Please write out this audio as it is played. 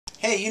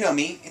Hey, you know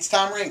me. It's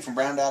Tom Ring from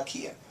Daub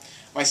Kia.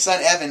 My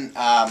son Evan,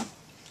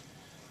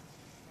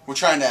 we're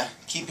trying to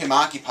keep him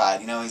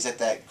occupied. You know, he's at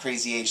that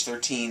crazy age,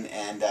 13,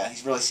 and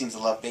he really seems to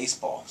love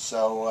baseball.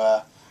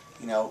 So,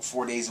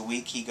 4 days a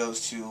week he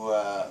goes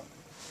to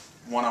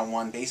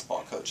one-on-one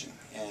baseball coaching.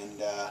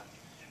 And,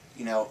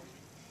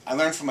 I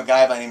learned from a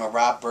guy by the name of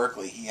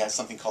Berkley. He has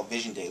something called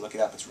Vision Day. Look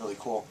it up. It's really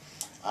cool.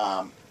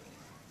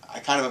 I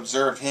kind of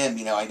observed him.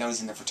 I know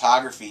he's into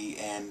photography,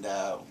 and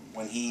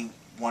when he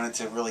wanted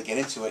to really get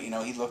into it,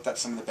 he looked up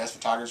some of the best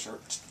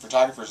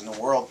photographers in the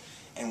world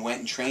and went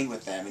and trained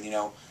with them.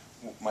 And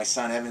my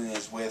son Evan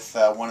is with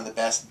one of the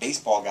best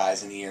baseball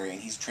guys in the area, and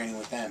he's training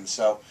with them.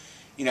 So,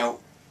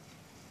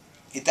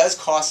 it does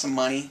cost some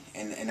money,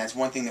 and that's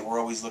one thing that we're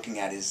always looking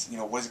at is,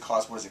 what does it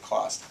cost? What does it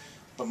cost?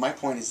 But my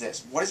point is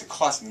this: what does it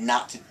cost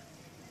not to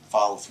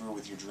follow through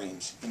with your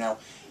dreams?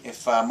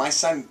 If my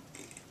son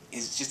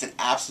is just an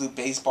absolute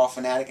baseball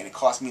fanatic, and it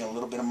costs me a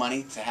little bit of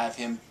money to have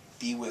him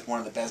be with one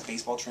of the best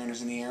baseball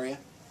trainers in the area,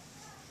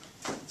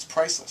 it's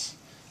priceless.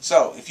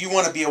 So if you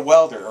want to be a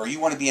welder, or you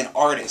want to be an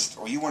artist,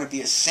 or you want to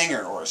be a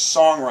singer, or a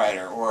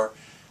songwriter, or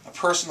a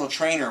personal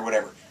trainer, or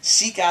whatever,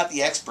 seek out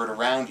the expert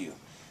around you.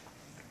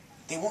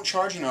 They won't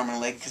charge you an arm and a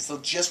leg because they'll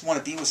just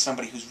want to be with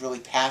somebody who's really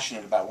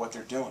passionate about what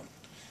they're doing.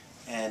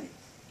 And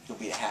you'll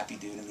be a happy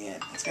dude in the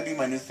end. It's going to be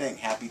my new thing,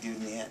 happy dude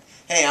in the end.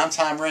 Hey, I'm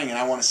Tom Ring, and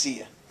I want to see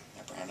you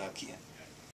at Daub Kia.